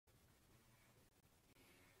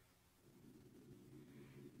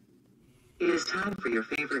It is time for your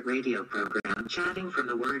favorite radio program, Chatting from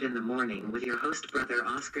the Word in the Morning, with your host, Brother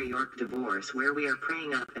Oscar York Divorce, where we are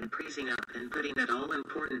praying up and praising up and putting that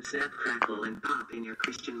all-important snap, crackle, and pop in your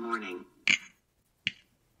Christian morning.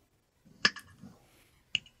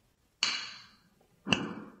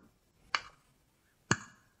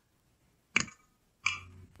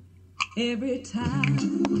 Every time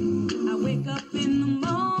I wake up in the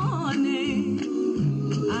morning,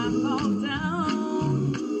 I fall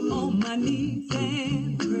down on my knees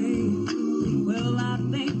and pray. Well, I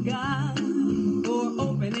thank God for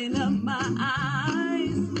opening up my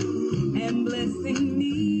eyes and blessing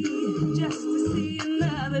me just to see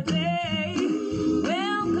another day.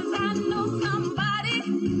 Well, 'cause I know somebody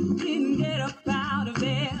didn't get up out of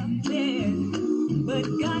their bed, but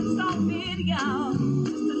God saw fit, y'all,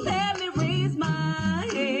 just to let me raise my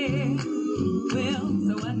head. Well,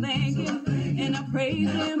 so I thank Him and I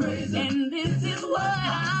praise Him, and this is what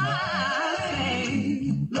I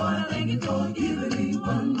say. Lord, I thank You for giving me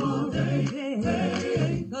one more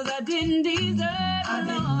day. 'Cause I didn't deserve it,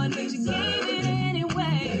 Lord, but You gave it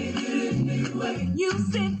anyway. You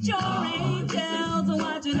sent Your angels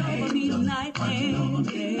watching over me night and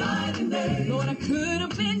day. Lord, I could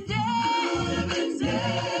have been dead in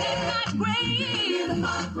my grave,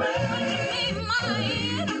 but You made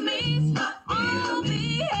my enemies all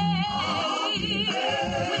behave.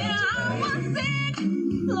 When I was sick,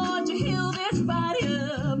 Lord, You healed this body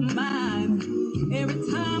of mine.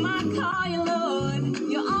 Every time I call You, Lord,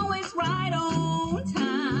 You're always right on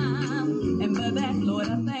time. And for that, Lord,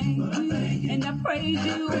 I thank You and I praise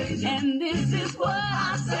You, and this is what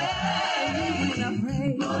I say when I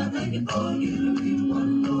pray. Lord, I thank You for giving me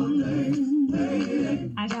one more day.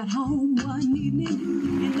 I got home one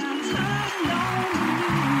evening and I turned on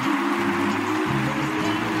the news.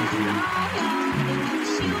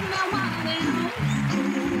 Shoot my wife and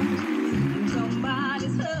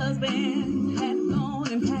somebody's husband had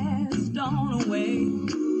gone and passed on away.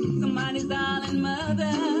 Somebody's darling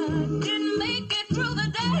mother didn't make it through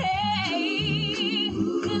the day.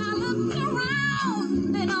 And I looked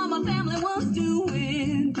around and all my family was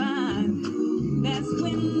doing fine. That's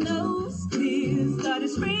when those tears started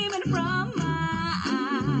streaming from my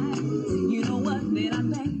eyes. You know what? Then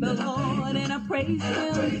I thank the Lord and I praise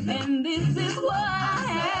Him, and this is what I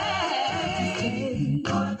have to say.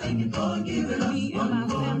 Lord, I thank You for giving me and my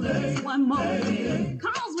family just one more day.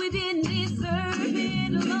 'Cause we didn't deserve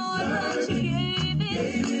it, Lord, but You gave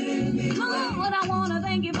it. Lord, I want to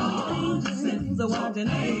thank You for Your angels watching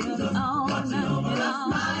over us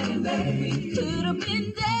all night and day. We could have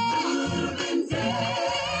been dead.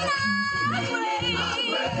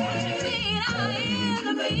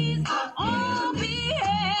 Enemies all behave.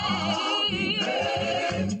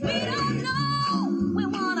 We don't know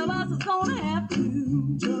when one of us is gonna have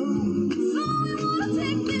to go. So we wanna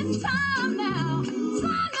take this time now,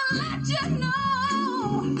 time to let You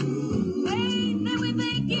know. Hey, that we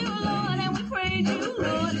thank You, Lord, and we praise You,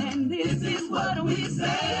 Lord, and this is what we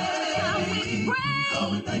say. How we pray.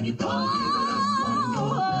 Oh, we thank You for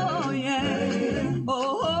oh, yeah.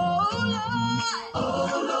 Oh, Lord.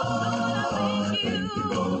 Oh, Lord, I thank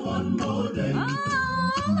You. One more day. Oh,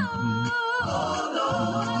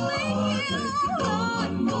 Lord, I thank You,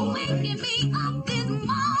 Lord, for waking me up this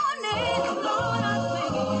morning. Lord,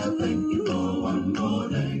 I thank You for one more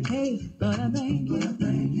day. Hey, Lord, I thank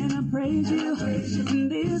You and I praise You,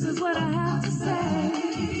 and this is what I have to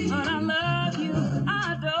say. Lord, I love You,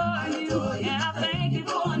 I adore You, and I thank You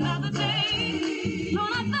for another day.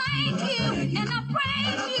 Lord, I thank You and I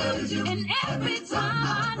praise You, and every time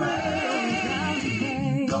I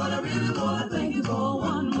pray, Lord, I really want to thank You for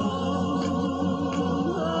one more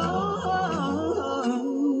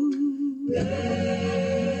day.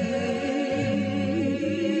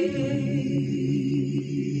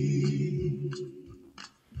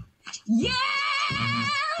 Yeah,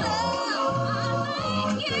 Lord, I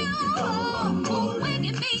thank You for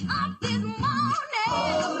waking me up this morning.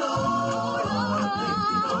 Lord,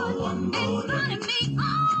 and starting me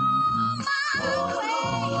on my way.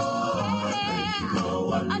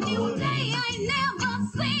 A new day I ain't never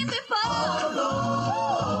seen before.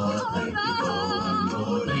 Lord,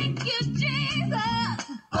 thank You, Jesus.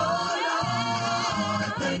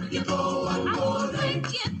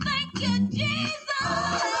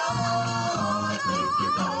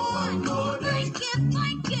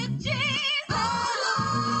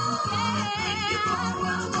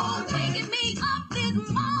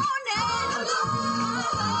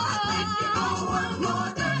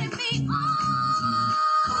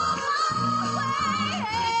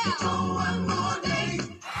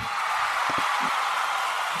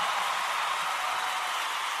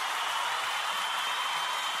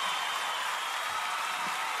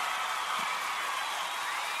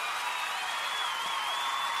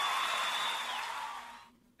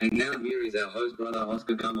 And now here is our host, Brother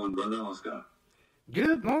Oscar. Come on, Brother Oscar.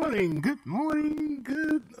 Good morning, good morning,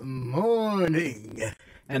 good morning.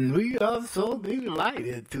 And we are so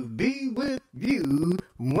delighted to be with you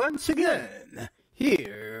once again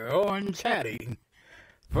here on Chatting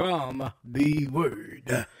from the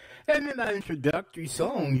Word. And in our introductory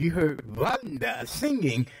song, you heard Wanda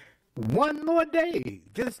singing One More Day.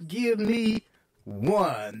 Just give me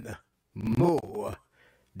one more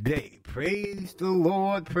day. Praise the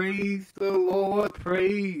Lord, praise the Lord,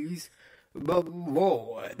 praise the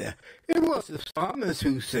Lord. It was the psalmist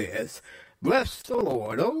who says, bless the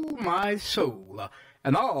Lord, O my soul,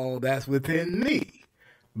 and all that's within me.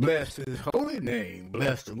 Bless his holy name,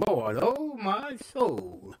 bless the Lord, O my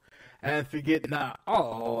soul, and forget not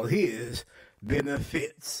all his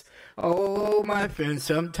benefits. Oh, my friends,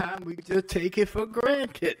 sometimes we just take it for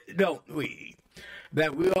granted, don't we?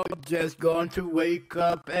 That we are just going to wake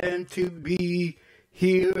up and to be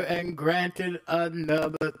here and granted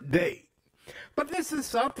another day. But this is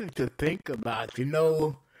something to think about. You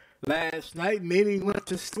know, last night many went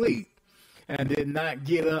to sleep and did not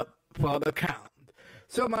get up for the count.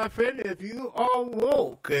 So, my friend, if you are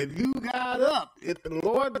woke, if you got up, if the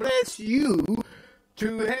Lord bless you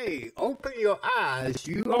to, hey, open your eyes,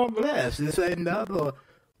 you are blessed. It's another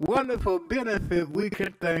wonderful benefit we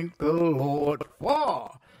can thank the Lord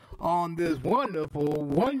for on this wonderful,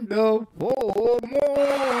 wonderful morning.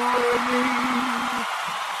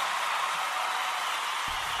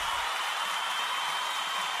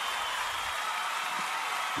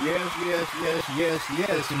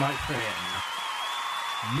 Yes, my friend.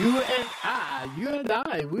 You and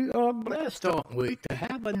I, we are blessed, aren't we, to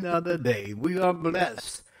have another day. We are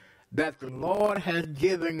blessed that the Lord has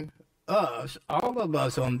given us, all of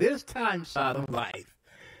us, on this time side of life,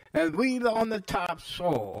 and we on the top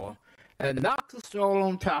soil, and not the soil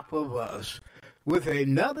on top of us, with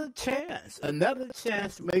another chance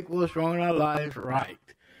to make what's wrong in our lives right,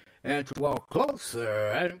 and to walk closer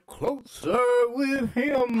and closer with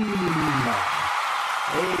Him.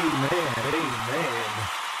 Amen,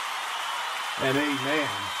 and amen.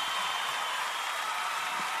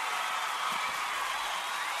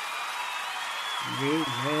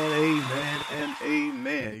 Amen, and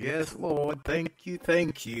amen. Yes, Lord, thank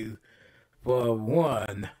you for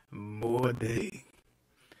one more day.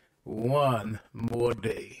 One more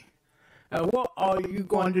day. And what are you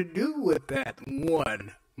going to do with that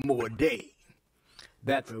one more day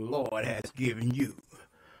that the Lord has given you?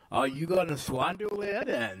 Are you going to squander it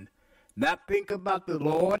and not think about the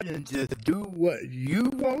Lord and just do what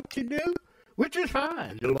you want to do? Which is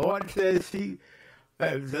fine. The Lord says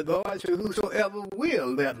whosoever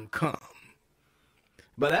will, let him come.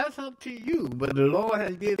 But that's up to you. But the Lord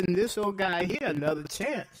has given this old guy here another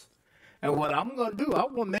chance. And what I'm going to do,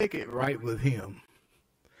 I'm going to make it right with him.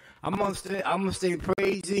 I'm going to stay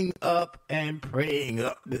praising up and praying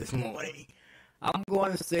up this morning. I'm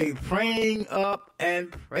going to stay praying up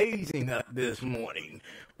and praising up this morning.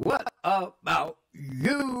 What about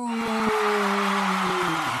you?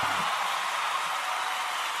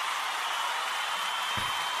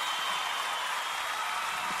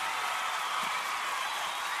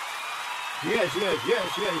 Yes,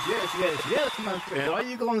 my friend. Are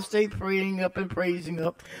you going to stay praying up and praising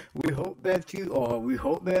up? We hope that you are. We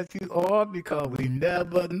hope that you are, because we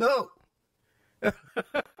never know.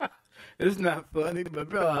 It's not funny, but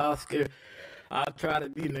Brother Oscar, I try to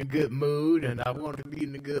be in a good mood, and I want to be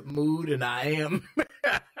in a good mood, and I am.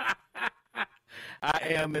 I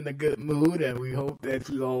am in a good mood, and we hope that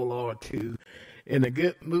you all are too. In a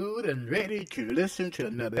good mood and ready to listen to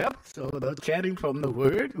another episode of Chatting from the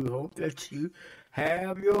Word. We hope that you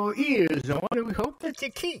have your ears on, and we hope that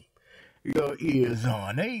you keep your ears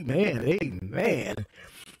on. Amen,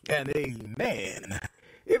 and amen.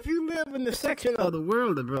 If you live in the section of the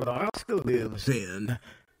world that Brother Oscar lives in,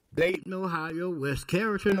 Dayton, Ohio, West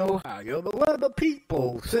Carrollton, Ohio, the weather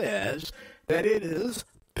people says that it is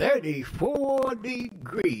 34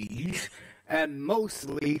 degrees and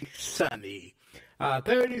mostly sunny.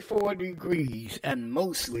 34 degrees and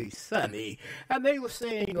mostly sunny. And they were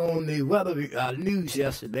saying on the weather news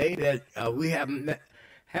yesterday that we haven't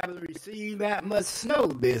received that much snow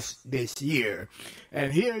this year.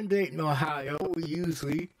 And here in Dayton, Ohio, we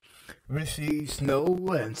usually receive snow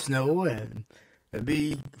and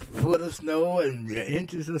be foot of snow and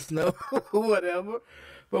inches of snow, whatever.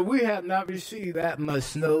 But we have not received that much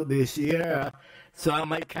snow this year. So I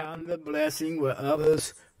might count the blessing where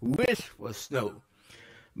others wish for snow.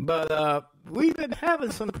 But we've been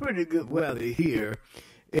having some pretty good weather here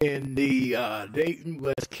in the Dayton,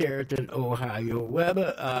 West Carrollton, Ohio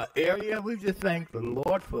weather area. We just thank the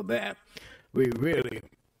Lord for that. We really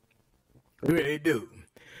really do.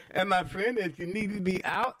 And my friend, if you need to be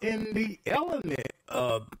out in the element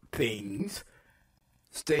of things,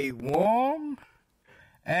 stay warm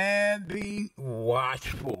and be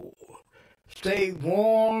watchful. Stay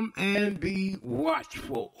warm and be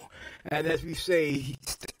watchful. And as we say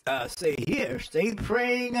here, stay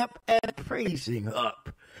praying up and praising up,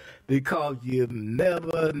 because you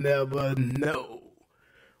never know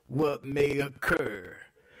what may occur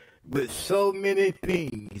with so many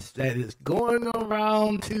things that is going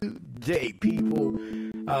around today. People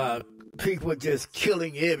just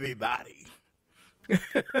killing everybody.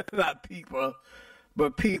 Not people,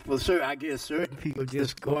 but people. Sir, I guess certain people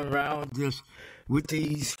just going around just with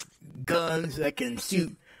these guns that can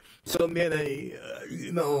shoot so many,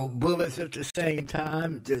 bullets at the same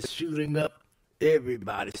time, just shooting up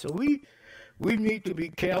everybody. So we need to be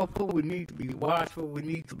careful. We need to be watchful. We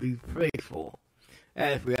need to be faithful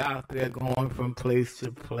as we're out there going from place to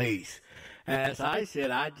place. As I said,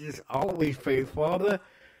 I just always pray, Father,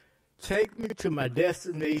 take me to my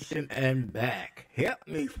destination and back. Help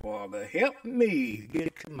me, Father. Help me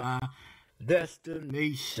get to my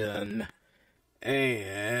destination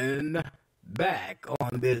and back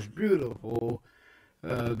on this beautiful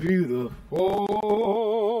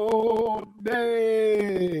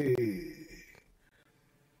day.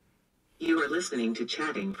 You are listening to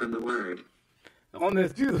Chatting from the Word. On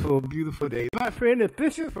this beautiful day. My friend, if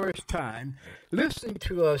this is your first time listening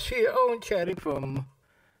to us here on Chatting from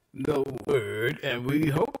the Word, and we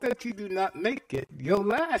hope that you do not make it your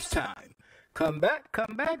last time. Come back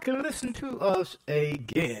and listen to us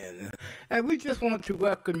again. And we just want to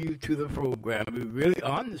welcome you to the program. We really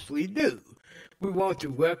honestly do. We want to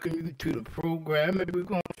welcome you to the program, and we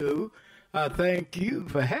want to thank you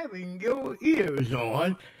for having your ears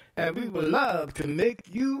on. And we would love to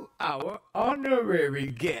make you our honorary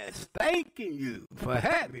guest. Thanking you for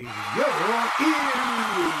having your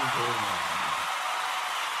ears on.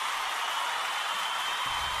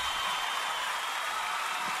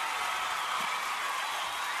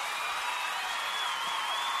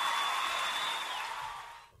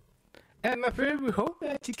 And my friend, we hope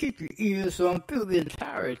that you keep your ears on through the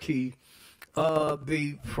entirety of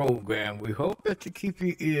the program. We hope that you keep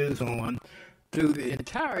your ears on through the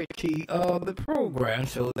entirety of the program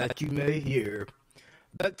so that you may hear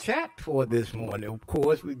the chat for this morning. Of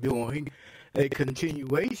course, we're doing a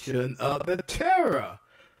continuation of the terror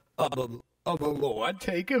of the Lord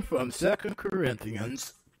taken from 2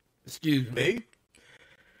 Corinthians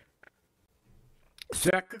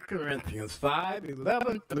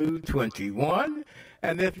 5:11 through 21.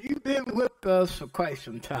 And if you've been with us for quite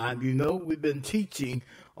some time, you know we've been teaching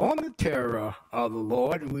on the terror of the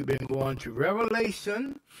Lord, and we've been going to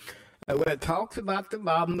Revelation, where it talks about the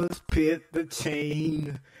bottomless pit, the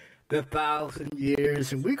chain, the 1,000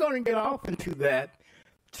 years, and we're going to get off into that.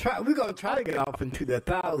 We're going to try to get off into the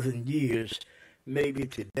 1,000 years, maybe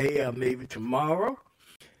today or maybe tomorrow.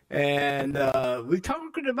 And we're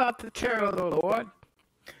talking about the terror of the Lord.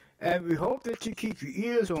 And we hope that you keep your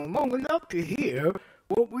ears on long enough to hear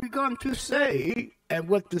what we're going to say and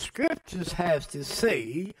what the scriptures has to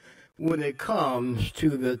say when it comes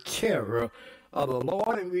to the terror of the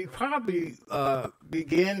Lord. And we probably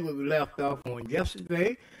begin where we left off on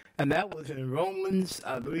yesterday, and that was in Romans,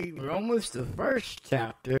 I believe, Romans, the first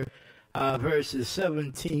chapter, verses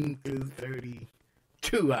 17 through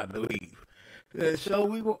 32, I believe. So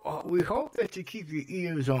we hope that you keep your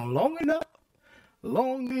ears on long enough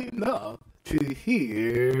to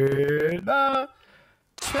hear the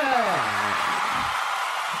chat.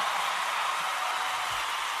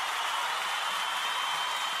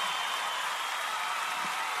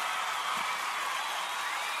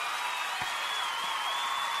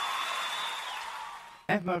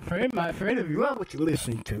 And my friend, if you love what you're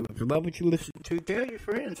listening to, tell your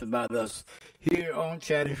friends about us here on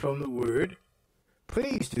Chatting from the Word.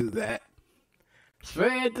 Please do that.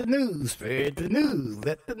 Spread the news. Let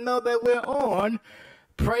them know that we're on,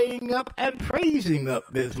 praying up and praising up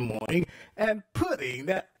this morning, and putting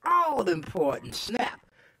that all-important snap,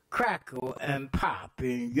 crackle, and pop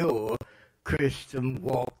in your Christian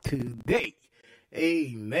walk today.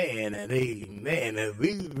 Amen and amen. And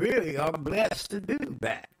we really are blessed to do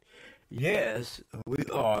that. Yes, we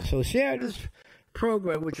are. So share this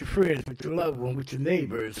program with your friends, with your loved ones, with your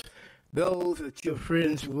neighbors, those that you're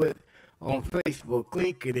friends with on Facebook,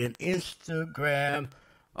 LinkedIn, Instagram,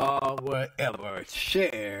 or wherever.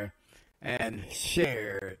 Share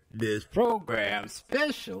this program,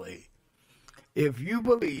 especially if you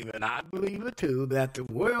believe, and I believe it too, that the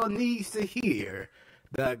world needs to hear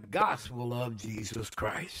the gospel of Jesus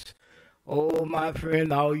Christ. Oh, my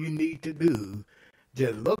friend, all you need to do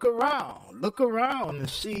Just look around and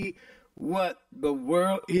see what the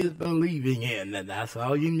world is believing in, and that's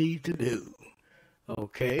all you need to do.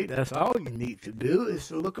 Okay, that's all you need to do is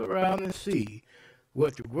to look around and see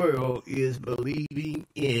what the world is believing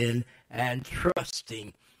in and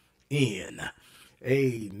trusting in.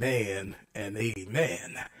 Amen and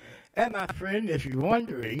amen. And my friend, if you're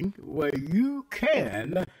wondering where you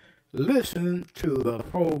can listen to the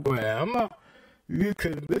program, you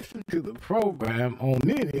can listen to the program on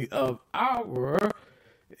many of our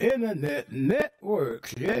internet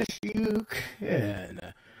networks. Yes, you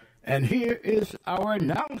can. And here is our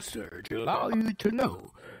announcer to allow you to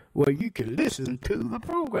know where you can listen to the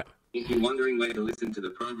program. If you're wondering where to listen to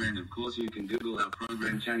the program, of course you can Google our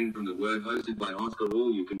program Chatting from the Word, hosted by Oscar,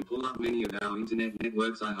 or you can pull up many of our internet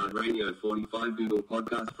networks, iHeartRadio, 45, Google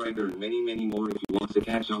Podcast, Breaker, and many, many more if you want to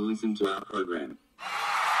catch or listen to our program.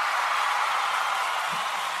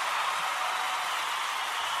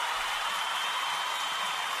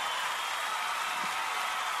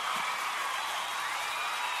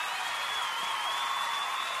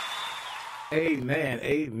 Amen,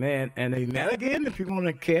 amen, and amen. Again, if you want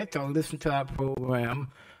to catch or listen to our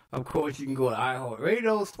program, of course, you can go to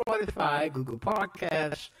iHeartRadio, Spotify, Google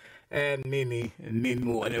Podcasts, and many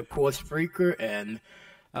more. And of course, Spreaker and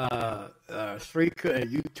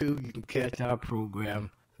YouTube, you can catch our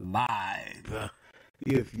program live.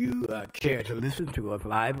 If you care to listen to us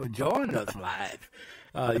live or join us live,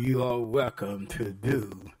 you are welcome to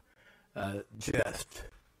do just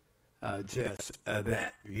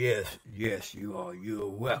that. Yes, you are. You are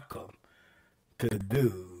welcome to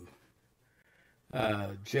do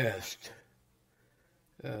just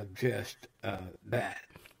that.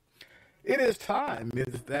 It is time. It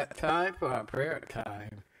is that time for our prayer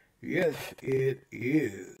time. Yes, it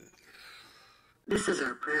is. This is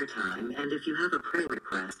our prayer time, and if you have a prayer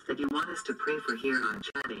request that you want us to pray for here on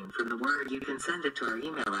Chatting from the Word, you can send it to our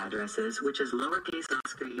email addresses, which is lowercase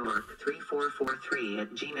Oscar York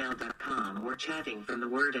 3443@gmail.com or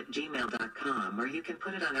chattingfromtheword@gmail.com, or you can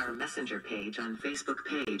put it on our messenger page on Facebook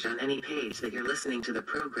page, on any page that you're listening to the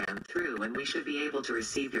program through, and we should be able to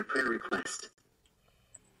receive your prayer request.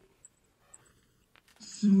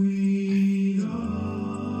 Sweet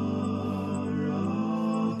hour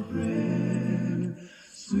of prayer,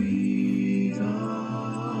 sweet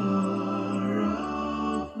hour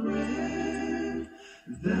of prayer,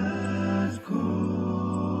 that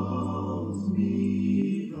calls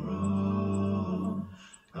me from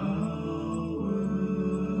a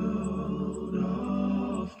world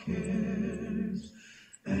of cares,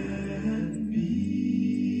 and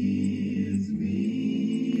bids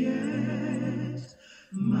me at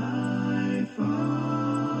my Father's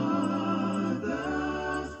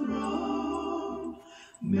throne,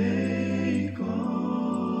 make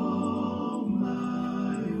all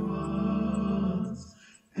my wants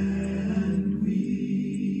and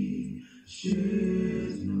wishes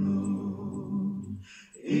known.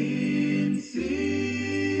 In seasons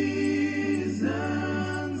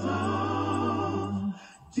of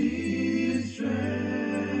distress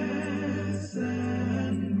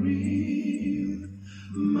and grief,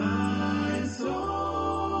 my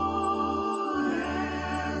soul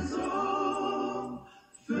has often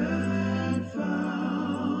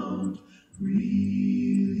found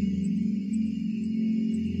relief,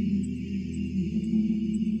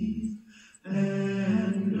 and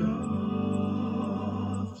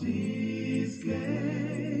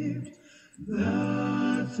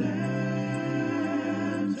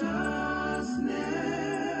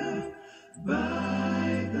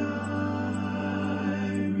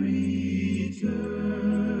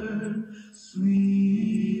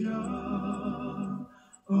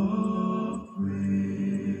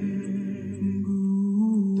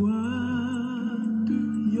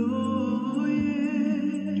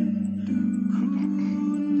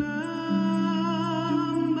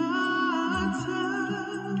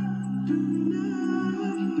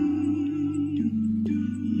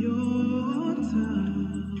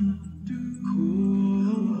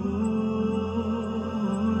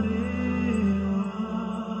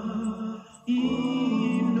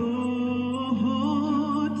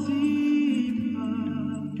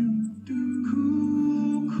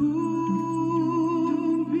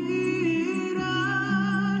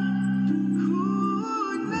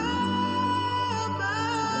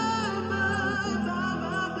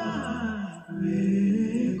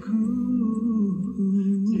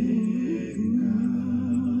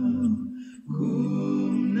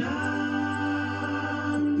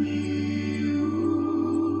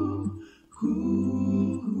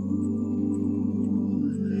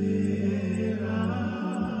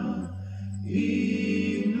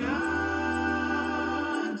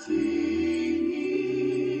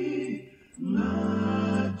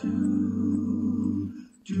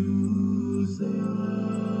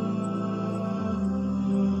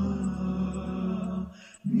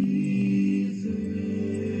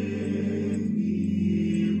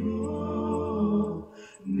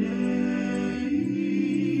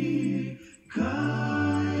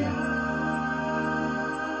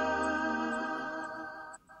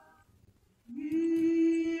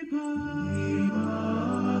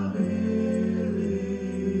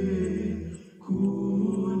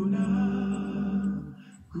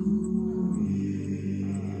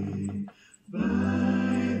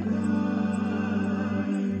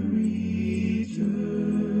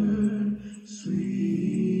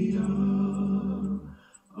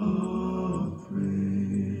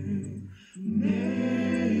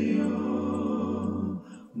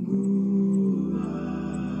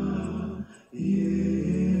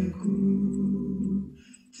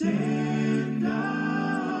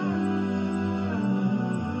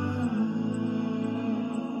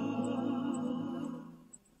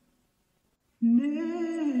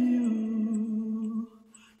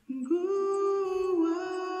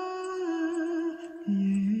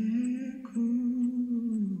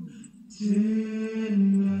Amen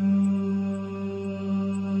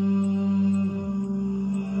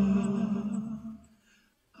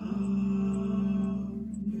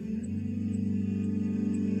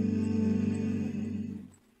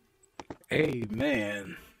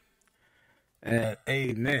and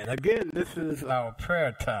amen. Again, this is our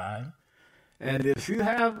prayer time. And if you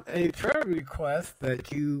have a prayer request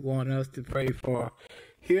that you want us to pray for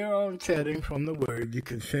here on Chatting from the Word, you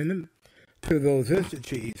can send them to those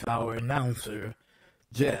entities our announcer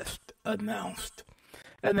just announced.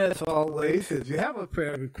 And as always, if you have a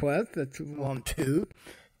prayer request that you want to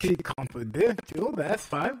keep confidential, that's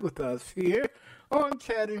fine with us here on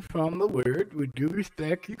Chatting from the Word. We do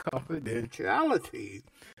respect your confidentiality.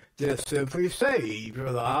 Just simply say,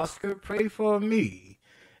 Brother Oscar, pray for me,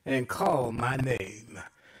 and call my name.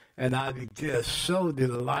 And I'd be just so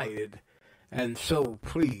delighted and so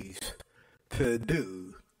pleased to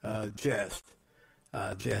do just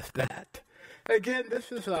that. Again,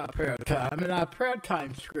 this is our prayer time, and our prayer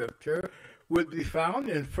time scripture would be found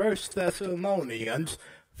in 1 Thessalonians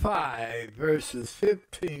 5, verses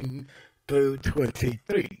 15 through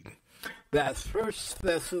 23. That's 1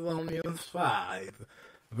 Thessalonians 5,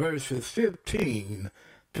 verses 15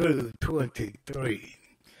 through 23.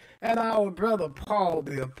 And our brother Paul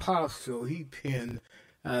the Apostle, he penned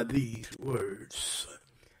these words.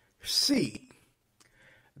 See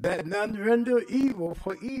that none render evil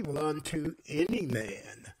for evil unto any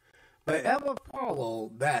man, but ever follow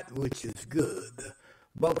that which is good,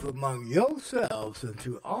 both among yourselves and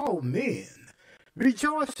to all men.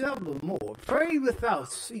 Rejoice evermore, pray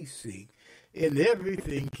without ceasing, in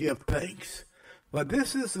everything give thanks. For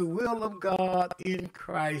this is the will of God in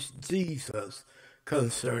Christ Jesus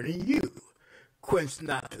concerning you. Quench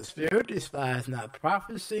not the spirit, despise not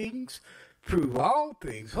prophecies, prove all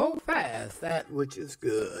things, hold fast that which is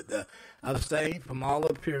good, abstain from all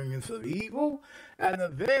appearance of evil, and the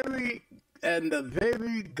very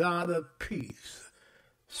God of peace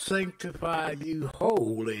sanctify you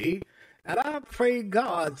wholly. And I pray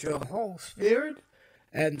God your whole spirit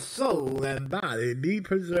and soul and body be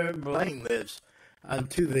preserved blameless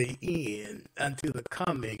unto the end, unto the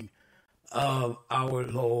coming of our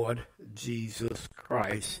Lord Jesus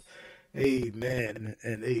Christ. Amen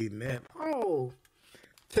and amen. Paul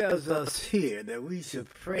tells us here that we should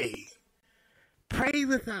pray. Pray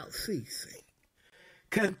without ceasing.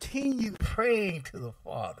 Continue praying to the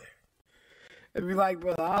Father. It'd be like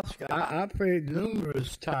Brother Oscar, I prayed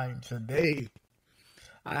numerous times a day.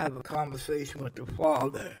 I have a conversation with the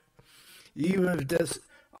Father. Even if just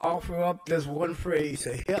offer up this one phrase,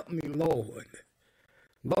 say, help me, Lord.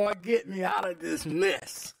 Lord, get me out of this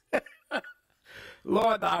mess.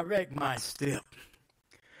 Lord, direct my step.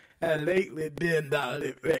 And lately been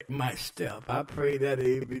direct my step. I pray that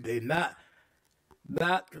every day. Not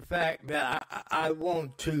the fact that I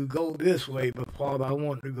want to go this way, but Father, I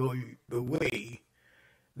want to go the way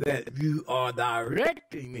that you are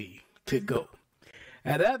directing me to go.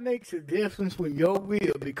 And that makes a difference when your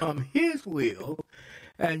will becomes his will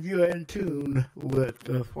and you're in tune with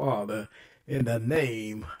the Father in the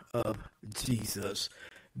name of Jesus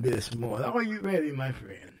this morning. Are you ready, my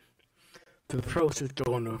friend, to approach the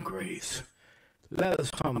throne of grace? Let us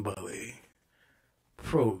humbly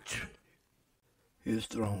approach his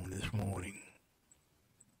throne this morning.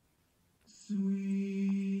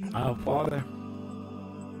 Our Father,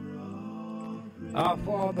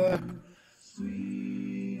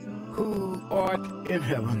 who art in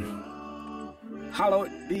heaven,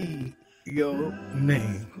 hallowed be your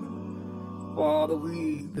name. Father,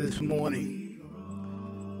 we this morning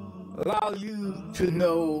allow you to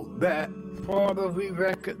know that, Father, we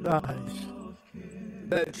recognize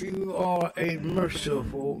that you are a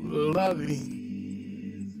merciful, loving,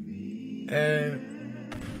 and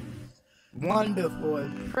wonderful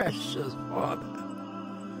and precious Father.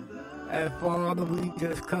 And Father, we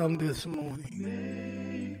just come this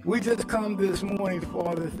morning. We just come this morning,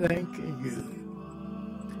 Father, thanking you.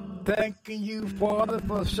 Thanking you, Father,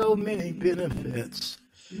 for so many benefits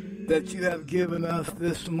that you have given us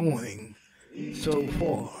this morning so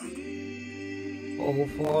far. Oh,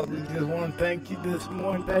 Father, we just want to thank you this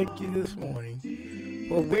morning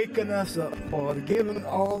for waking us up, Father, giving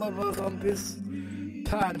all of us on this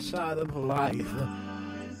time side of life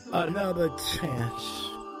another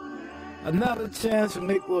chance to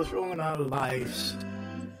make what's wrong in our lives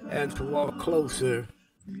and to walk closer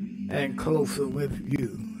and closer with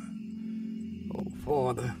you. Oh,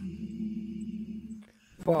 Father,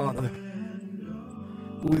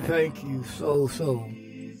 we thank you so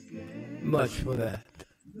much for that.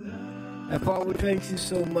 And Father, we thank you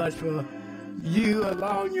so much for You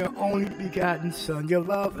allowing your only begotten Son, your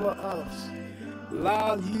love for us,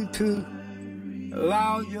 allowed you to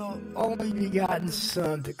allow your only begotten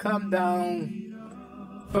Son to come down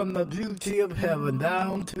from the beauty of heaven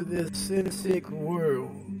down to this sin-sick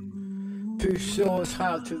world to show us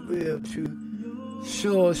how to live, to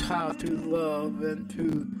show us how to love, and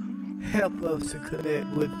to help us to connect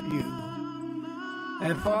with you.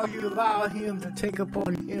 And Father, you allow him to take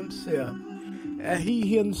upon himself, and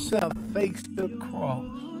he himself faced the cross,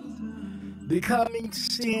 becoming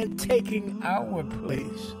sin, taking our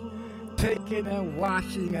place, taking and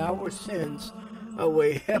washing our sins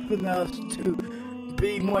away, helping us to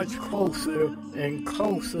be much closer and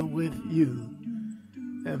closer with you.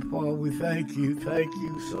 And Father, we thank you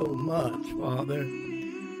so much, Father,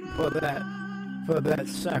 for that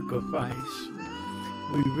sacrifice.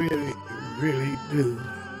 We really, really do.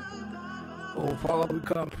 Oh, Father, we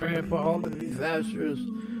come praying for all the disastrous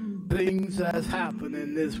things that's happened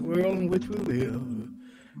in this world in which we live.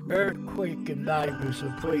 Earthquake in diverse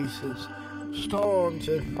places, storms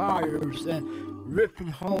and fires that ripping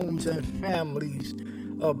homes and families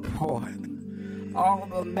apart. All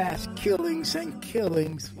the mass killings and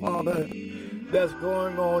killings, Father, that's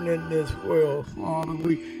going on in this world, Father.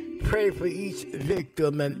 We pray for each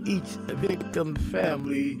victim and each victim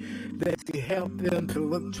family that you help them to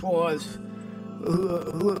look towards,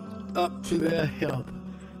 look up to their help,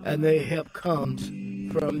 and their help comes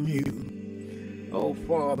from you. Oh,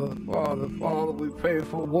 Father, we pray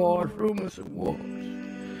for wars, rumors of wars.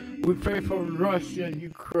 We pray for Russia and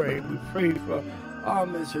Ukraine. We pray for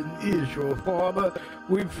armies in Israel, Father.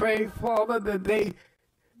 We pray, Father, that they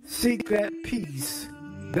seek that peace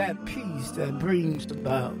that brings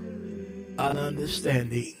about an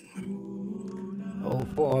understanding. Oh,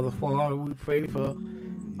 Father, we pray for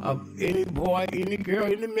any boy, any girl,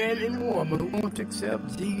 any man, any woman who wants to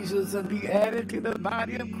accept Jesus and be added to the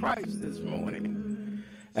body of Christ this morning.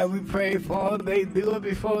 And we pray, Father, they do it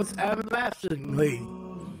before it's everlastingly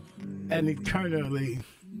and eternally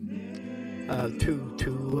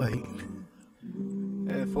too late.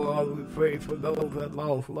 And Father, we pray for those that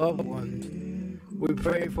lost loved ones. We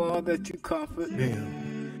pray, Father, that you comfort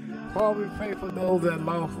them. Father, we pray for those that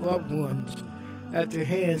lost loved ones at the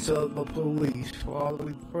hands of the police. Father,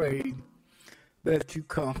 we pray that you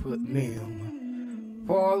comfort them.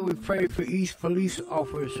 Father, we pray for each police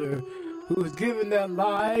officer who is giving their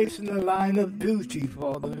lives in the line of duty,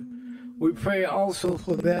 Father. We pray also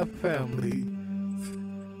for their family,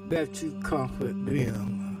 that you comfort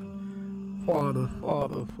them.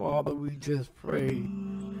 Father, we just pray.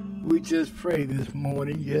 We just pray this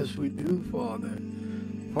morning. Yes, we do, Father.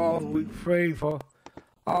 Father, we pray for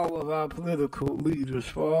all of our political leaders,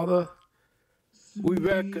 Father. We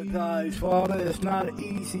recognize, Father, it's not an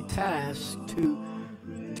easy task to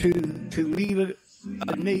lead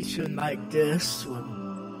a nation like this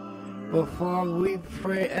one. But Father, we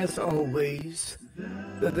pray as always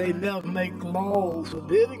that they never make laws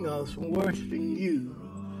forbidding us from worshiping you,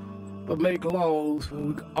 but make laws where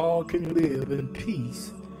we all can live in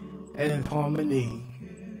peace and in harmony.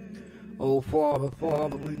 Oh, Father,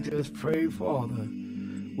 we just pray, Father.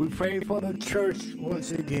 We pray for the church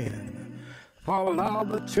once again. Father, allow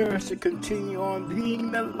the church to continue on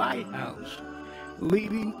being the lighthouse,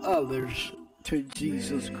 leading others to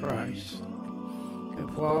Jesus Christ.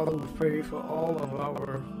 And Father, we pray for all of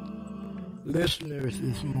our listeners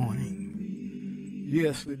this morning.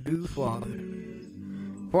 Yes, we do, Father.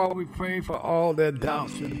 Father, we pray for all their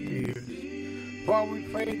doubts and fears. Father, we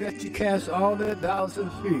pray that you cast all their doubts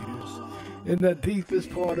and fears in the deepest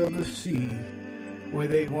part of the sea where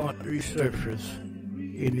they won't resurface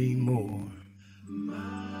anymore.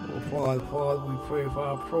 Oh, Father, we pray for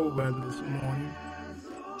our program this morning,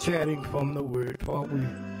 chatting from the Word. Father, we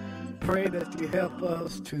pray that you help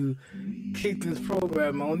us to keep this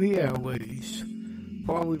program on the airways.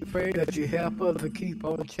 Father, we pray that you help us to keep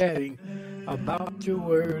on chatting about your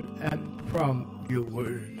Word and from your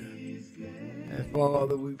Word. And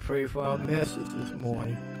Father, we pray for our message this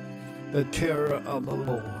morning, the terror of the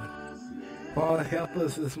Lord. Father, help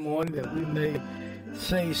us this morning that we may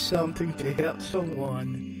say something to help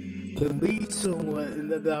someone, to lead someone in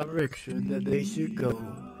the direction that they should go.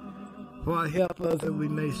 Father, help us that we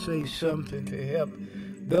may say something to help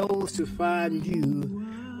those to find you,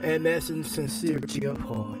 and that's in sincerity of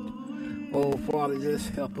heart. Oh, Father, just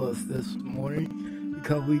help us this morning,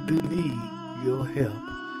 because we do need your help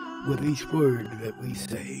with each word that we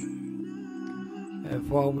say. And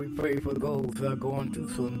Father, we pray for those that are going through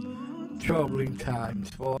some troubling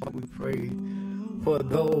times. Father, we pray for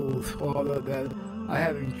those, Father, that are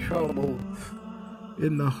having trouble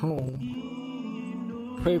in the home.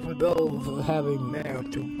 Pray for those who are having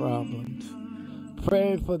marital problems.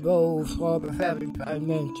 Pray for those, Father, having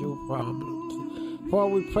financial problems.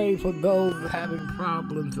 Father, we pray for those having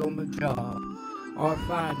problems on the job or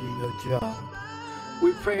finding a job.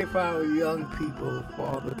 We pray for our young people,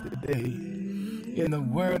 Father, today. In the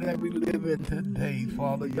world that we live in today,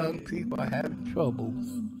 Father, young people are having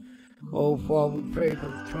troubles. Oh, Father, we pray for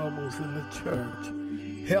the troubles in the church.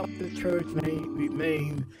 Help the church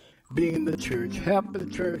remain being the church. Help the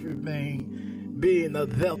church remain being a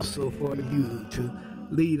vessel for you to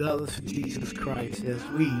lead others to Jesus Christ as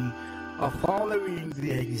we are following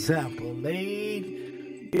the example laid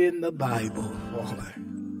in the Bible, Father.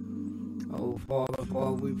 Oh, Father,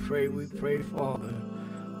 we pray, Father,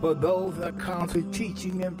 for those that are constantly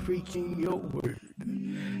teaching and preaching your word.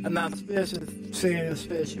 And I'm saying a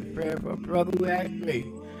special prayer for a brother who asked me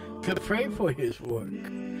to pray for his work.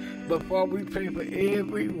 But Father, we pray for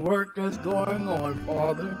every work that's going on,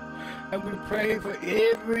 Father. And we pray for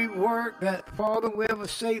every work that, Father, wherever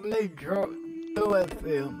Satan may throw at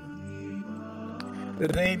them,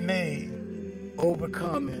 that they may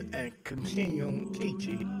overcome it and continue on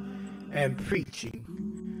teaching and preaching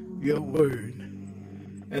your word.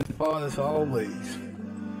 And Father, as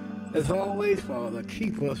always, Father,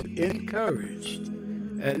 keep us encouraged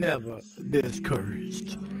and never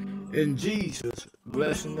discouraged. In Jesus'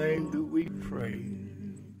 blessed name do we pray.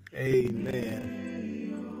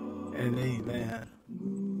 Amen and amen.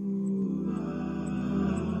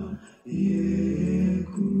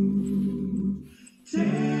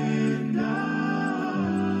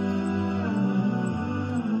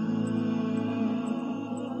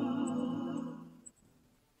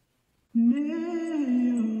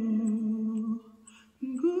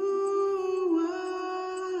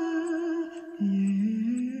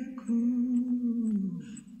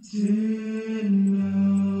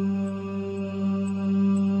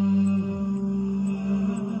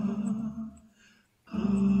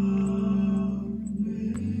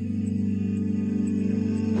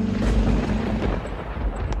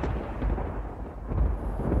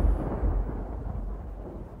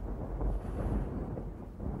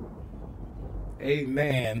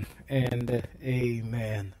 Amen and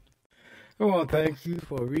amen. I want to thank you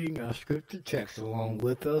for reading our scripture text along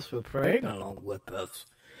with us, for praying along with us.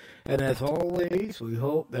 And as always, we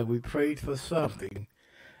hope that we prayed for something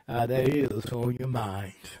that is on your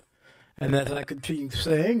mind. And as I continue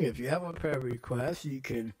saying, if you have a prayer request, you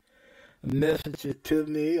can message it to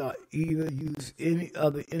me or either use any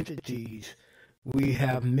other entities we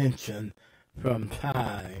have mentioned from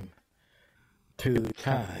time to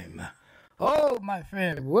time. Oh, my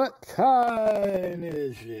friend, what time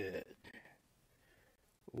is it?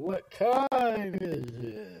 What time is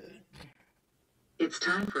it? It's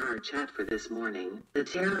time for our chat for this morning, the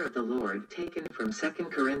terror of the Lord, taken from 2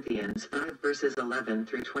 Corinthians 5 verses 11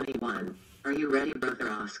 through 21. Are you ready, Brother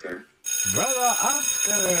Oscar? Brother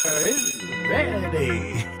Oscar is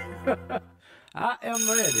ready. I am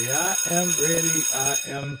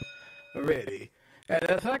ready. And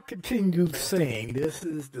as I continue saying, this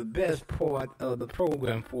is the best part of the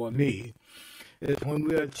program for me, is when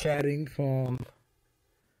we are chatting from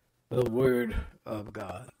the Word of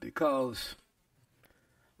God. Because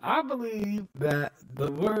I believe that the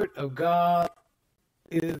Word of God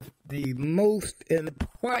is the most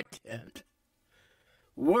important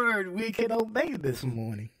word we can obey this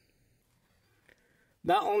morning.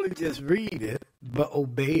 Not only just read it, but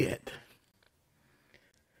obey it.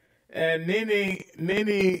 And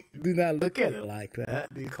many do not look at it like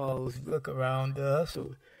that, because look around us,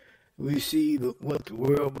 we see what the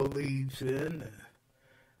world believes in.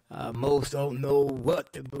 Most don't know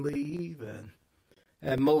what to believe,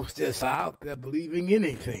 and most just out there believing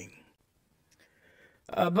anything.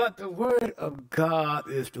 But the Word of God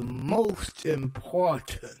is the most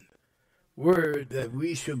important word that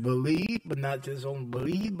we should believe, but not just only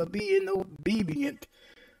believe, but be obedient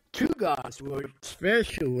to God's word,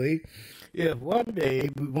 especially if one day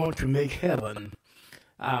we want to make heaven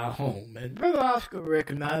our home. And Brother Oscar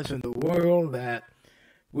recognized in the world that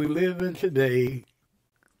we live in today,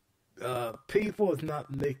 people is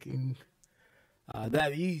not making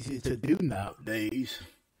that easy to do nowadays.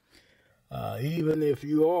 Even if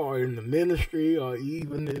you are in the ministry, or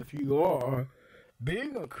even if you are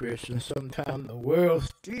being a Christian, sometimes the world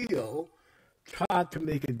still tries to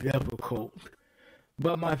make it difficult.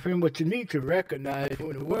 But my friend, what you need to recognize,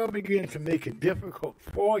 when the world begins to make it difficult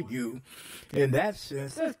for you, in that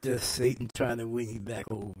sense, that's just Satan trying to win you back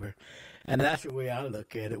over. And that's the way I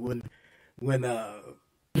look at it. When I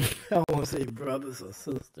don't want to say brothers or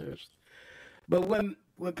sisters, but when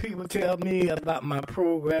when people tell me about my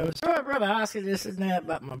program, sorry, Brother Oscar, this and that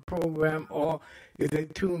about my program, or if they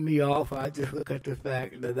tune me off, I just look at the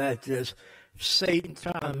fact that that's just Satan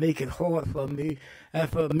trying to make it hard for me and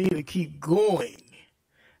for me to keep going.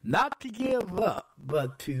 Not to give up,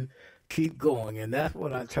 but to keep going. And that's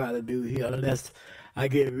what I try to do here, unless I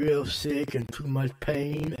get real sick and too much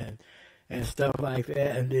pain and stuff like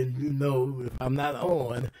that. And then, if I'm not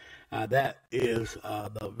on, that is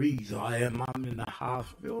the reason. I'm in the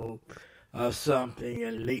hospital or something,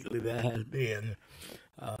 and lately that has been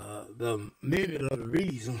many of the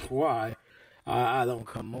reasons why I don't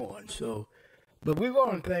come on. So, but we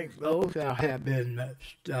want to thank those that have been,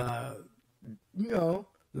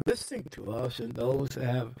 listening to us, and those that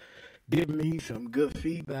have given me some good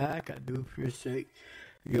feedback. I do appreciate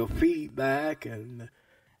your feedback, and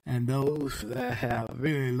those that have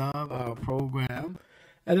really loved our program.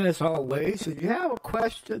 And as always, if you have a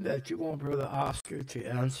question that you want Brother Oscar to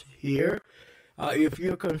answer here, if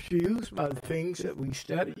you're confused by the things that we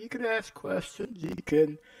study, you can ask questions. You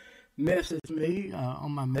can message me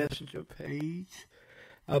on my messenger page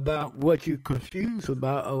about what you're confused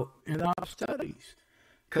about in our studies.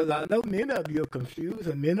 Because I know many of you are confused,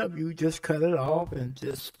 and many of you just cut it off and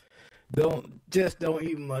just don't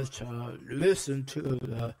even much listen to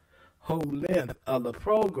the whole length of the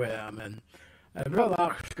program. And Brother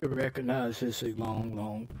Oscar recognizes it's a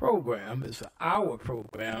long program. It's an hour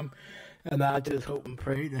program, and I just hope and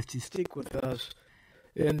pray that you stick with us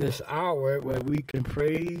in this hour where we can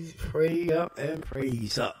pray up and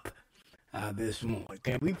praise up this morning.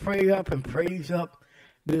 Can we pray up and praise up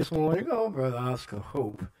this morning? Oh, Brother Oscar,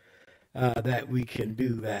 hope that we can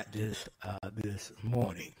do that this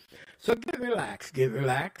morning. So get relaxed.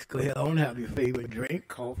 Go ahead on, have your favorite drink,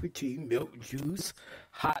 coffee, tea, milk, juice,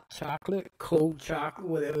 hot chocolate, cold chocolate,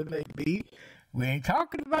 whatever it may be. We ain't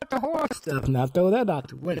talking about the hard stuff. Now throw that out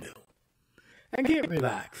the window. And get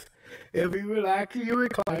relaxed. If you relax in your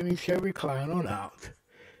recline, you shall recline on out.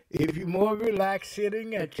 If you're more relaxed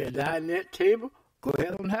sitting at your dinette table, go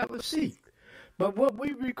ahead and have a seat. But what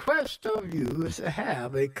we request of you is to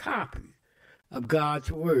have a copy of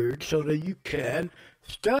God's Word so that you can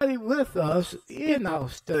study with us in our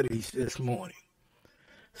studies this morning.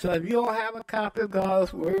 So if you don't have a copy of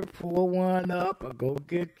God's Word, pull one up or go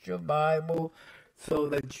get your Bible so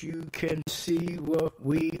that you can see what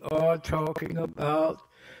we are talking about.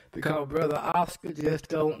 Because Brother Oscar just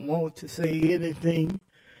don't want to say anything,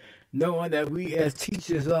 knowing that we as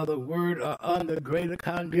teachers of the Word are under greater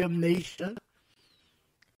condemnation.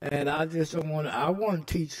 And I just don't want to, I want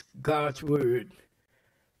to teach God's Word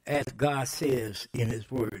as God says in His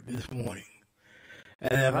Word this morning.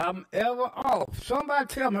 And if I'm ever off, somebody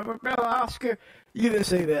tell me, Brother Oscar, you didn't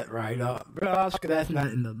say that right. Brother Oscar, that's not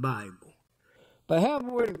in the Bible. But have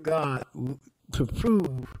the Word of God to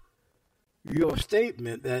prove your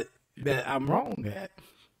statement that I'm wrong at.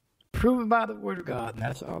 Prove it by the Word of God, and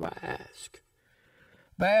that's all I ask.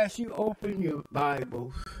 But as you open your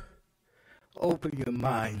Bibles, open your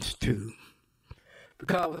minds too.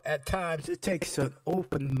 Because at times it takes an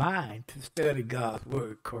open mind to study God's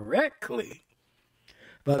Word correctly.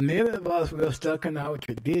 But many of us, we're stuck in our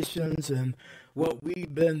traditions and what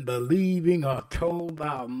we've been believing or told by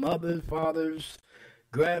our mothers, fathers,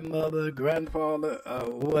 grandmother, grandfather,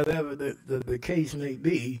 whatever the case may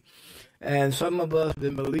be. And some of us have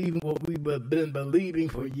been believing what we've been believing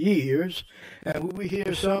for years. And when we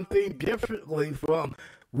hear something differently from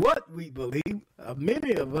what we believe,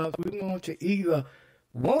 many of us, we want to either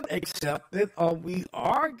won't accept it, or we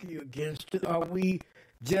argue against it, or we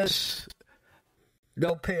just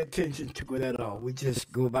don't pay attention to it at all. We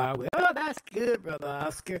just go by with, oh, that's good, Brother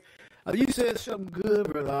Oscar. You said something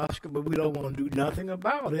good, Brother Oscar, but we don't want to do nothing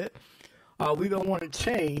about it. We don't want to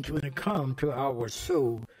change when it comes to our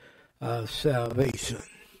soul salvation.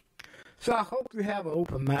 So I hope you have an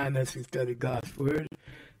open mind as we study God's Word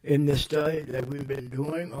in this study that we've been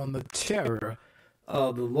doing on the terror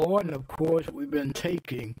of the Lord. And of course, we've been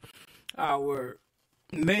taking our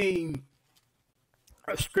main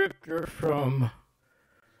scripture from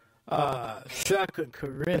 2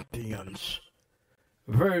 Corinthians,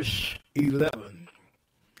 verse 11,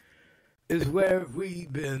 is where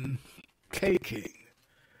we've been taking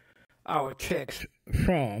our text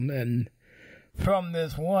from. And from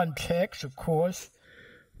this one text, of course,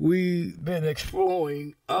 we've been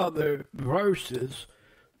exploring other verses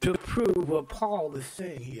to prove what Paul is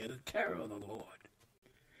saying here, the terror of the Lord.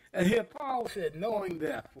 And here Paul said, knowing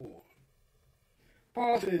therefore,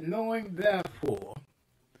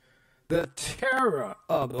 the terror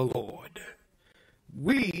of the Lord,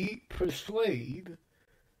 we persuade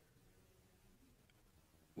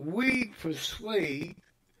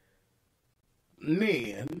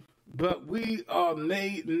men, but we are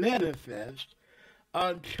made manifest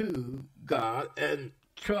unto God, and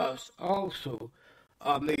trust also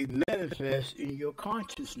are made manifest in your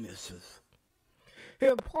consciousnesses.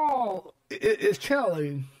 Here Paul is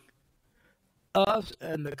telling us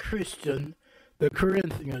and the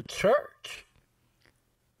Corinthian church,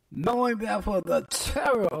 knowing therefore the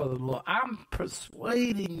terror of the Lord, I'm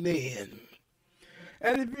persuading men.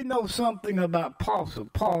 And if you know something about Apostle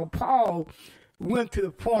Paul went to the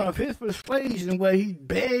point of his persuasion where he's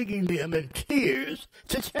begging them in tears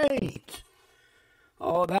to change.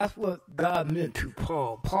 Oh, that's what God meant to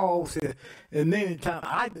Paul. Paul said, and many times,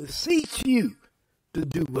 I beseech you to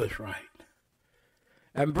do what's right.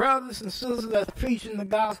 And brothers and sisters that's preaching the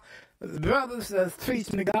gospel,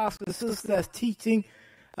 sisters that's teaching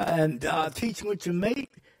and teaching what you make,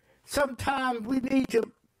 sometimes we need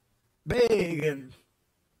to beg and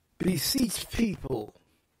beseech people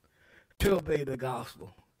to obey the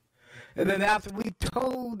gospel. And then after we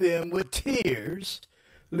told them with tears,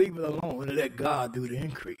 leave it alone and let God do the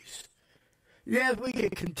increase. Yes, we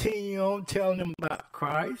can continue on telling them about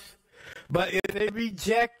Christ, but if they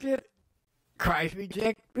reject it, Christ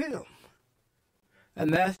rejects them.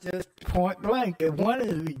 And that's just point blank. If one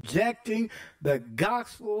is rejecting the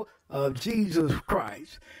gospel of Jesus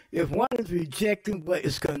Christ, if one is rejecting what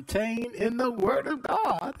is contained in the Word of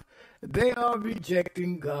God, they are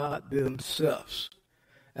rejecting God themselves.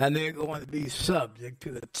 And they're going to be subject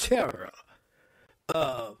to the terror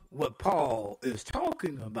of what Paul is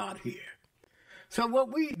talking about here. So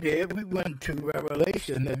what we did, we went to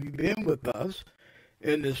Revelation. Have you been with us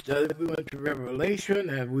in this study? We went to Revelation,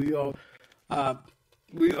 and we are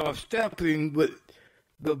stepping with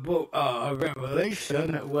the book of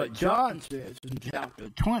Revelation, what John says in chapter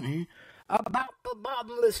 20 about the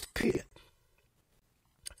bottomless pit.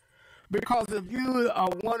 Because if you are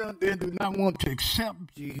one of them who do not want to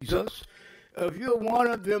accept Jesus, if you're one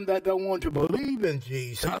of them that don't want to believe in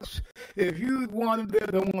Jesus, if you're one of them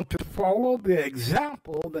that want to follow the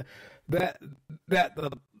example that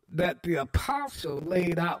the apostle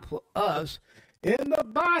laid out for us in the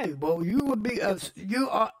Bible, you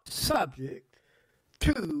are subject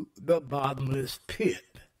to the bottomless pit.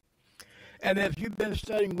 And if you've been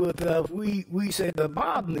studying with us, we say the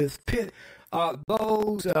bottomless pit are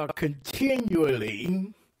those that are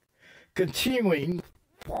continuing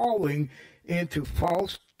falling into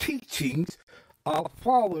false teachings,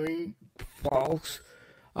 following false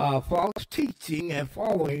teaching and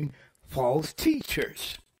following false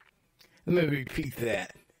teachers. Let me repeat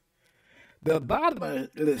that. The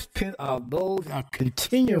bottomless pit are those that are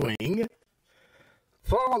continuing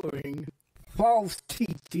following false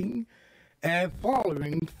teaching and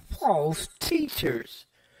following false teachers.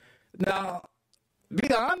 Now,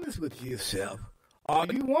 be honest with yourself. Are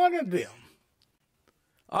you one of them?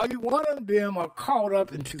 Are you one of them are caught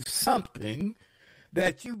up into something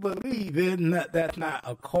that you believe in that's not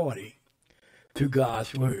according to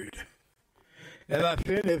God's word? And I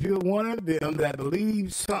feel if you're one of them that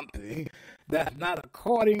believes something that's not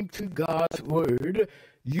according to God's word,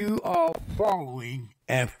 you are falling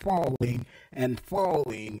and falling and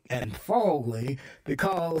falling and falling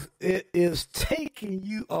because it is taking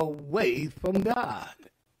you away from God.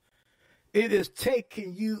 It is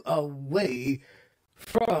taking you away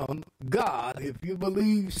from God if you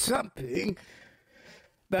believe something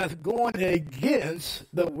that's going against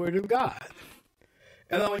the Word of God.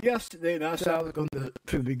 And on yesterday, that's how I was going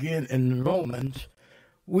to begin in Romans.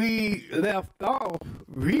 We left off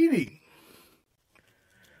reading,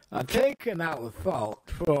 taking our thought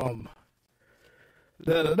from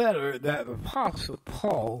the letter that Apostle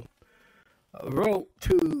Paul wrote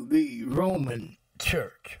to the Roman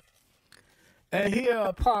church. And here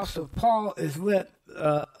Apostle Paul is let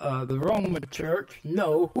the Roman church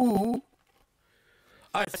know who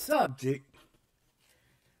are subject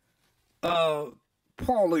of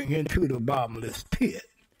falling into the bottomless pit.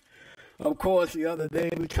 Of course, the other day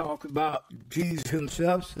we talked about Jesus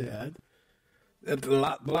himself said that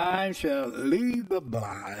the blind shall lead the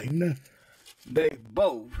blind, they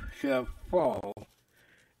both shall fall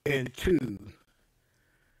into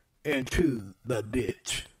the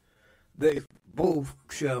ditch. They both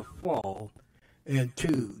shall fall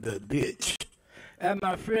into the ditch. And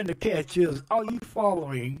my friend, the catch is, are you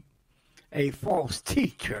following a false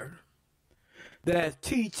teacher that's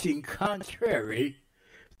teaching contrary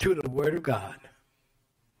to the Word of God?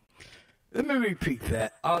 Let me repeat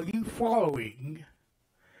that. Are you following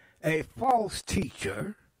a false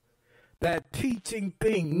teacher that's teaching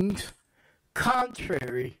things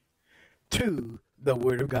contrary to the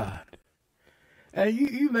Word of God? And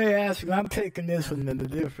you may ask, I'm taking this one in a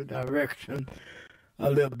different direction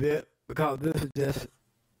a little bit because this just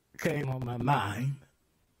came on my mind.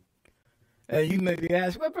 And you may be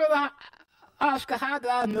asking, well, Brother Oscar, how do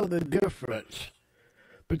I know the difference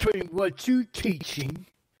between what you're teaching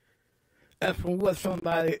and from what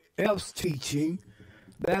somebody else teaching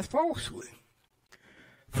that's falsely?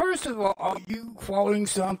 First of all, are you following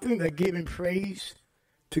something that giving praise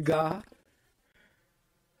to God?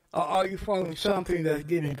 Or are you following something that's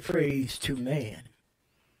giving praise to man?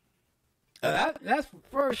 That's the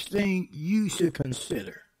first thing you should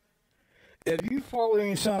consider. If you're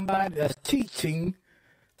following somebody that's teaching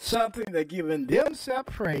something that's giving themselves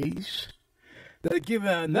praise, they're giving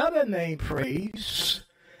another name praise,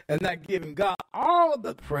 and not giving God all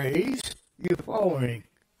the praise, you're following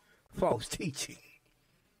false teaching.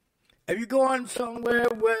 If you're going somewhere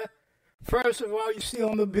where, first of all, you see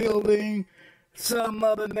on the building some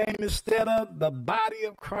other name instead of the body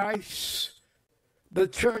of Christ, the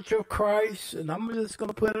church of Christ, and I'm just going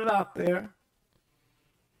to put it out there.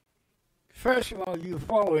 First of all, you're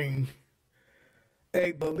following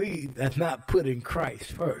a belief that's not putting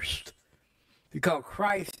Christ first, because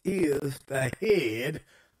Christ is the head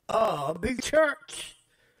of the church.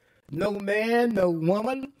 No man, no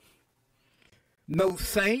woman, no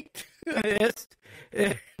saint,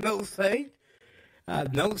 no saint.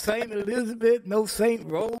 No Saint Elizabeth, no Saint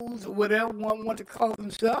Rose, or whatever one wants to call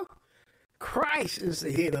himself. Christ is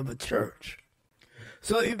the head of the church.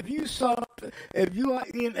 So if you are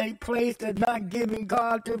in a place that's not giving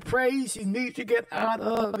God the praise, you need to get out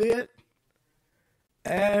of it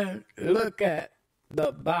and look at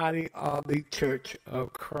the body of the church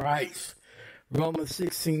of Christ. Romans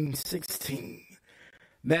 16:16,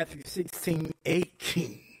 Matthew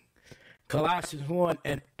 16:18. Colossians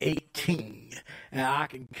 1:18, and I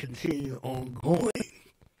can continue on going.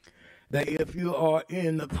 That if you are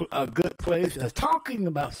in a good place that's talking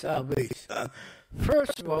about salvation,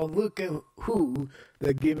 first of all, look at who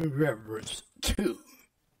they're giving reverence to.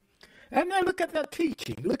 And then look at their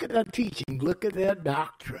teaching. Look at their teaching. Look at their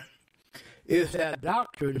doctrine. Is that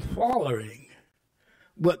doctrine following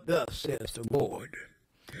what thus says the Lord?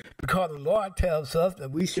 Because the Lord tells us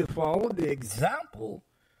that we should follow the example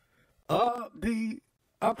of the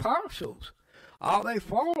apostles. Are they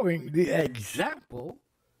following the example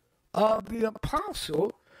of the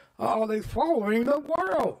apostle, or are they following the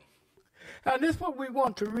world? And this is what we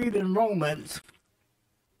want to read in Romans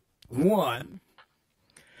 1,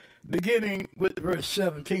 beginning with verse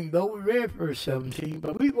 17. Though we read verse 17,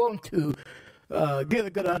 but we want to get a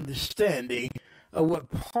good understanding of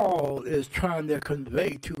what Paul is trying to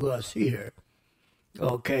convey to us here.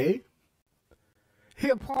 Okay?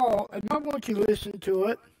 Here, Paul, and I want you to listen to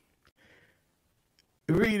it,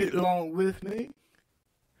 read it along with me.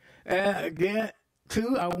 And again,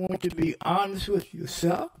 too, I want you to be honest with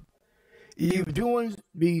yourself. If you're doing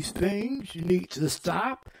these things, you need to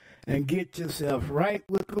stop and get yourself right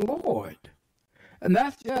with the Lord. And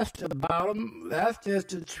that's just the bottom, that's just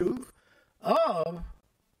the truth of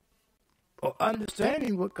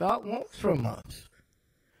understanding what God wants from us.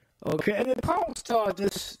 Okay, and then Paul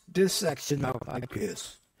starts this section out like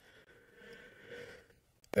this.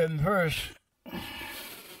 In verse,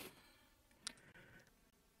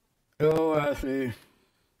 I see.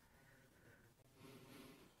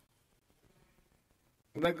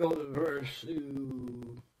 Let's go to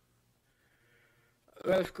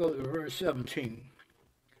verse 17.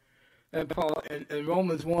 And Paul, in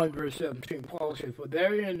Romans 1, verse 17, Paul says, "For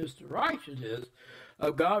therein is the righteousness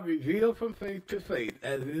of God revealed from faith to faith,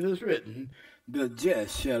 as it is written, the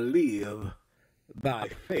just shall live by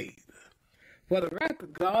faith. For the wrath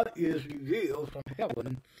of God is revealed from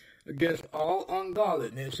heaven against all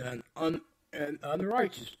ungodliness and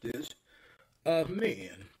unrighteousness of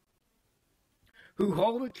men, who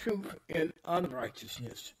hold the truth in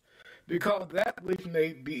unrighteousness, because that which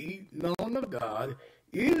may be known of God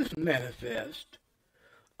is manifest,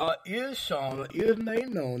 or is shown, or is made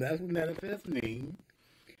known, that's what manifest means,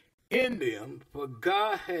 in them, for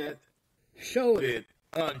God hath showed it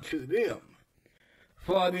unto them.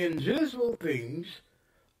 For the invisible things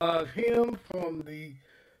of him from the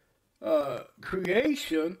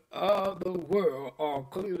creation of the world are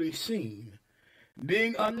clearly seen,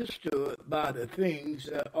 being understood by the things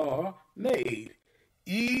that are made,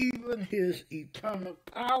 even his eternal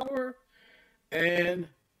power and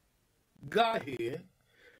Godhead,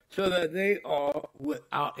 so that they are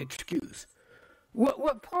without excuse."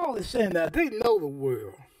 What Paul is saying, that they know the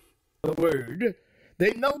word,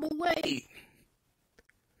 they know the way,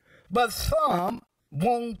 but some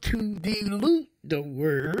want to dilute the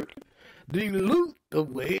word, dilute the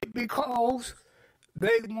way, because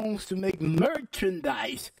They want to make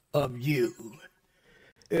merchandise of you,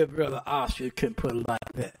 if Brother Oscar can put it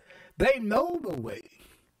like that. They know the way,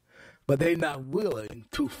 but they're not willing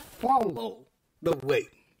to follow the way.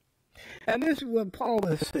 And this is what Paul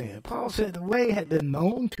is saying. Paul said the way had been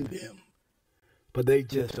known to them, but they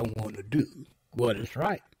just don't want to do what is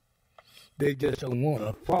right. They just don't want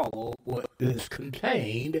to follow what is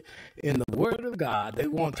contained in the Word of God. They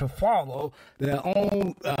want to follow their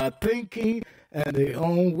own thinking and their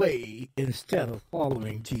own way instead of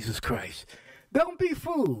following Jesus Christ. Don't be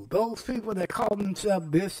fooled. Those people that call themselves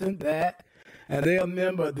this and that, and they're a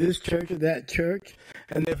member of this church or that church,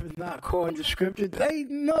 and if it's not according to Scripture, they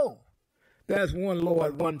know there's one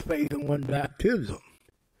Lord, one faith, and one baptism.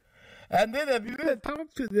 And then if you really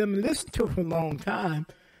talk to them and listen to them for a long time,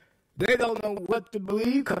 they don't know what to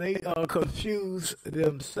believe because they are confused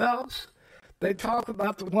themselves. They talk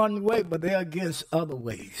about the one way, but they're against other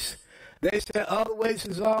ways. They say other ways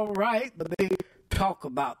is all right, but they talk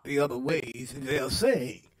about the other ways, and they're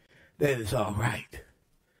saying that it's all right.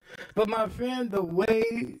 But my friend, the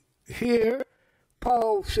way here,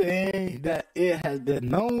 Paul saying that it has been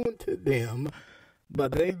known to them,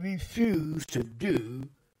 but they refuse to do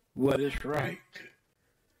what is right.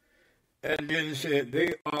 And then it said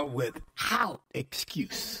they are without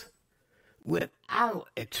excuse. Without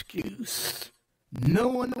excuse.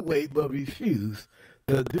 Knowing the way, but refuse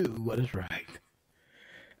to do what is right.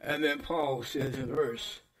 And then Paul says in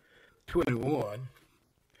verse 21,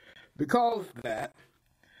 because that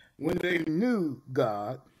when they knew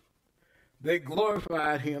God, they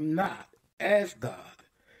glorified him not as God,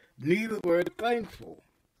 neither were thankful,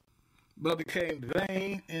 but became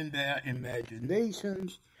vain in their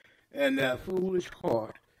imaginations, and their foolish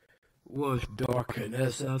heart was darkened.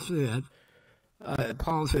 As I said,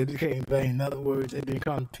 Paul said they became vain. In other words, they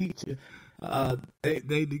become teachers.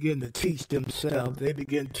 They begin to teach themselves. They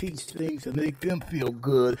begin to teach things to make them feel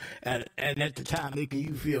good, and at the time making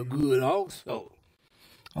you feel good also.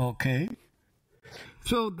 Okay?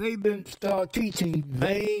 So they've been start teaching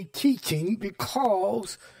vain teaching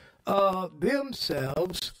because of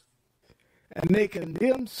themselves and making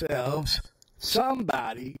themselves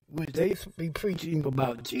somebody which they be preaching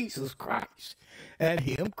about Jesus Christ and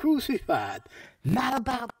him crucified, not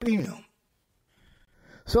about them.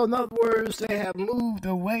 So in other words, they have moved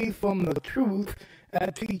away from the truth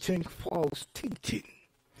and teaching false teaching.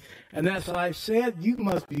 And as I said, you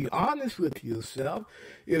must be honest with yourself.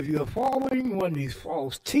 If you're following one of these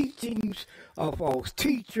false teachings or false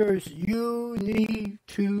teachers, you need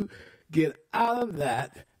to get out of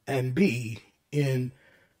that and be in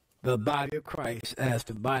the body of Christ as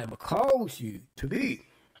the Bible calls you to be.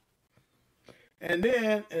 And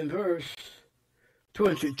then in verse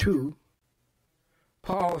 22,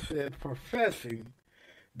 Paul said, professing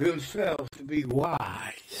themselves to be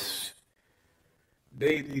wise,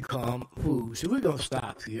 they become fools. So we're going to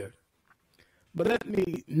stop here. But let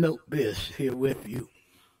me note this here with you.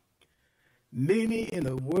 Many in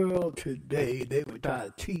the world today, they would try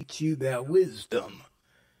to teach you their wisdom,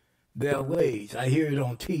 their ways. I hear it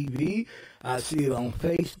on TV. I see it on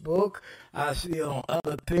Facebook. I see it on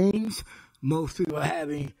other things. Most people are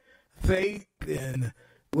having faith in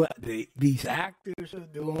what these actors are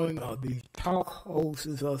doing or these talk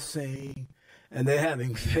hosts are saying, and they're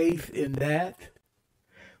having faith in that,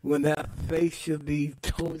 when that faith should be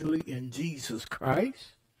totally in Jesus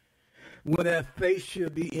Christ, when that faith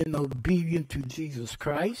should be in obedience to Jesus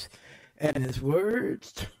Christ and his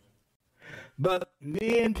words. But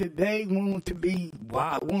men today want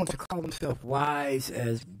to call themselves wise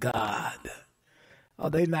as God. Oh,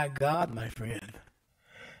 they're not God, my friend.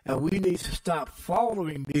 And we need to stop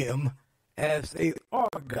following them as they are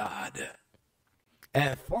God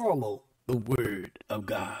and follow the word of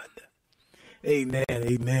God. Amen,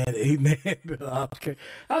 amen, amen.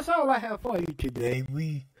 That's all I have for you today.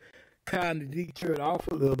 We kind of detoured off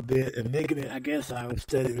a little bit and making it, I guess I was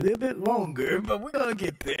studying a little bit longer, but we're going to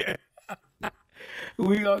get there.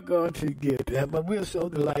 We are going to get there, but we're so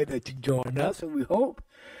delighted that you joined us, and we hope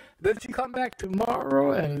that you come back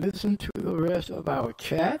tomorrow and listen to the rest of our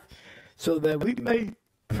chat so that we may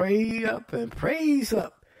pray up and praise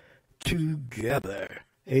up together.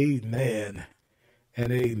 Amen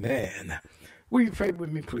and amen. Will you pray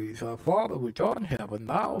with me, please? Our Father, which art in heaven,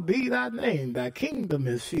 hallowed be thy name. Thy kingdom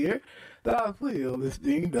is here. Thy will is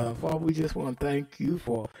being done. Father, we just want to thank you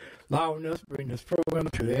for allowing us to bring this program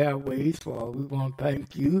to the airways. Father, we want to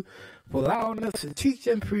thank you for allowing us to teach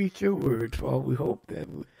and preach your word. Father, we hope that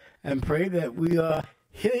and pray that we are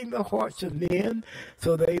hitting the hearts of men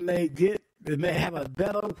so they may get they may have a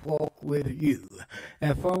better walk with you.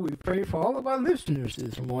 And Father, we pray for all of our listeners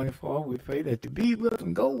this morning. Father, we pray that you be with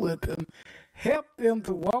them, go with them, help them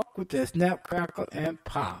to walk with their snap, crackle, and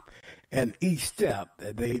pop in each step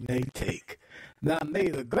that they may take. Now may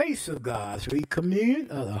the grace of God, sweet communion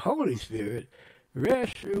of the Holy Spirit,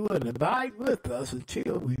 rest through and abide with us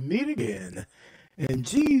until we meet again. In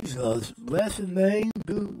Jesus' blessed name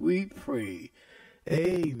do we pray.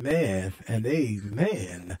 Amen and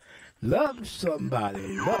amen. Love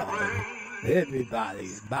somebody, love everybody.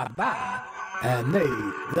 Bye-bye, and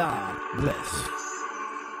may God bless.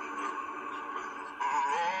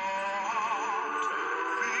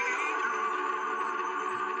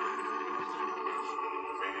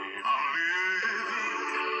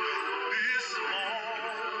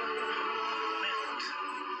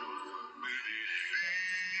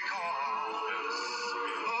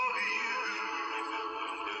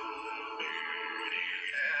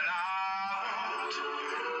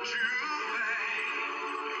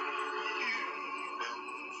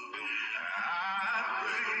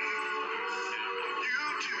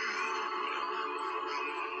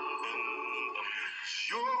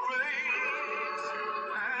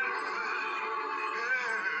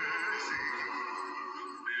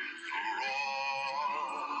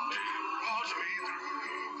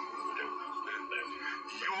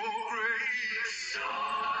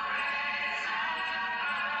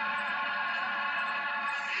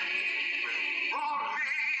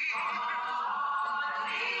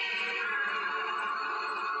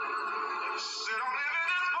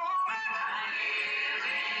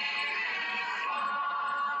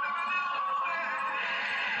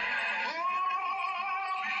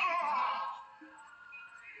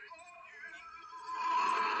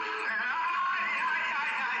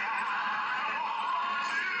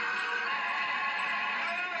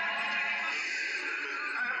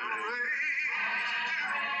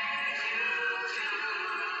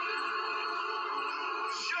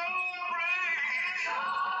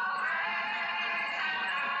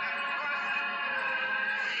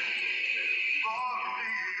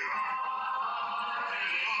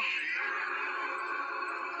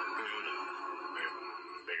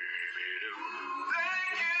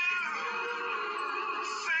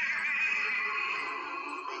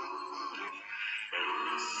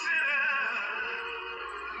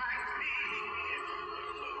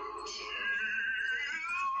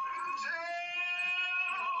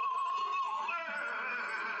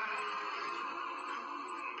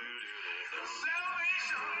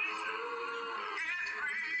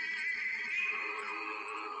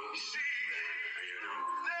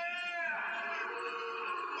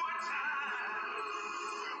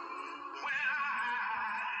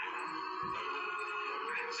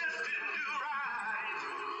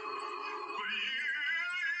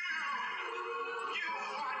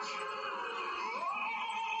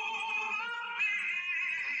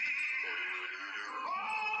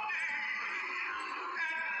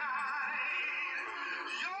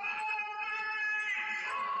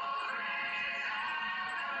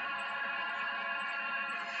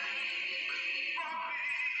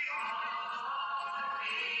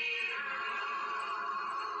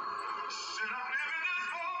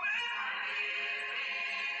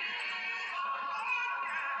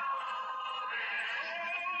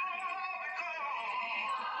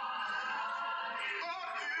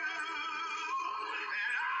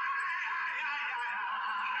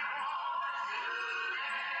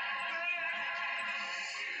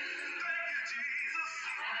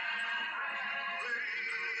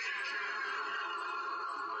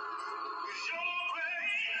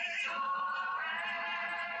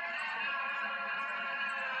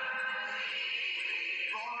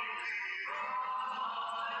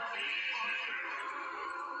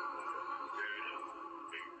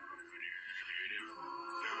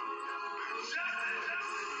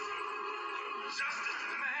 Justice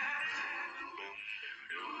demanded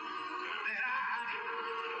that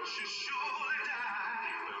I should surely